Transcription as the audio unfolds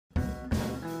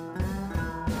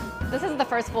This is the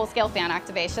first full-scale fan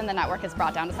activation the network has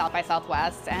brought down to South by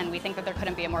Southwest, and we think that there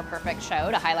couldn't be a more perfect show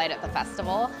to highlight at the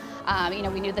festival.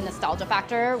 We knew the nostalgia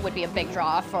factor would be a big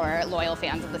draw for loyal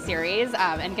fans of the series,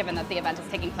 and given that the event is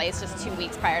taking place just 2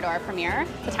 weeks prior to our premiere,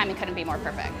 the timing couldn't be more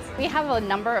perfect. We have a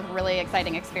number of really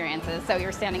exciting experiences. So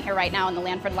you're standing here right now in the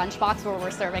Lanford Lunchbox where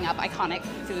we're serving up iconic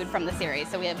food from the series.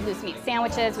 So we have loose meat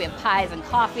sandwiches, we have pies and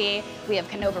coffee, we have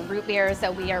Canova root beer,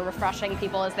 so we are refreshing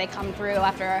people as they come through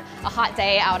after a hot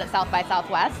day out at South by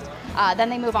Southwest. Then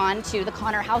they move on to the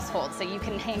Connor household, so you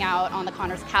can hang out on the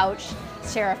Connor's couch,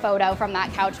 share a photo from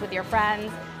that couch with your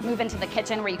friends, move into the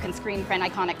kitchen where you can screen print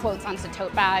iconic quotes onto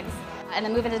tote bags, and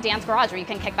then move into Dan's garage where you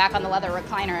can kick back on the leather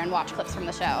recliner and watch clips from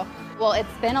the show. Well,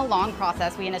 it's been a long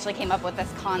process. We initially came up with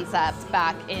this concept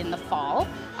back in the fall.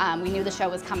 We knew the show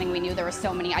was coming. We knew there were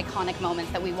so many iconic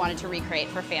moments that we wanted to recreate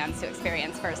for fans to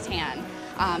experience firsthand.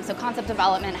 So concept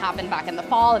development happened back in the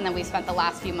fall, and then we spent the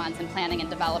last few months in planning and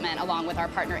development along with our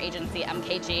partner agency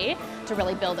MKG to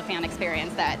really build a fan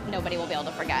experience that nobody will be able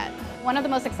to forget. One of the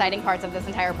most exciting parts of this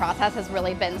entire process has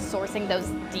really been sourcing those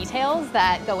details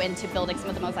that go into building some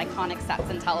of the most iconic sets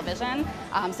in television.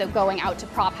 So going out to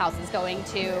prop houses, going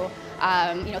to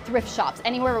thrift shops,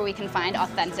 anywhere where we can find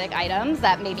authentic items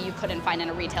that maybe you couldn't find in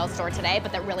a retail store today,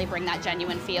 but that really bring that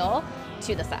genuine feel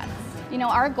to the sets.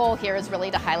 Our goal here is really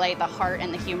to highlight the heart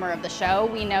and the humor of the show.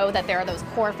 We know that there are those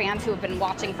core fans who have been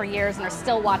watching for years and are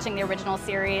still watching the original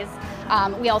series.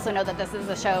 We also know that this is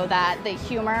a show that the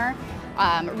humor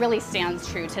really stands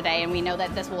true today, and we know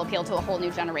that this will appeal to a whole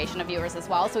new generation of viewers as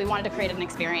well. So we wanted to create an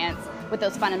experience with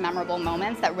those fun and memorable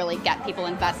moments that really get people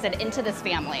invested into this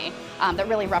family that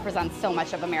really represents so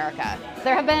much of America.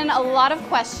 There have been a lot of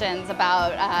questions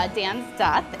about Dan's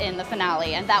death in the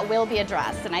finale, and that will be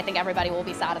addressed, and I think everybody will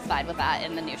be satisfied with that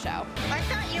in the new show. I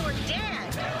thought you were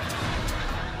dead.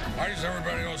 Why does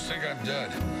everybody else think I'm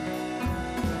dead?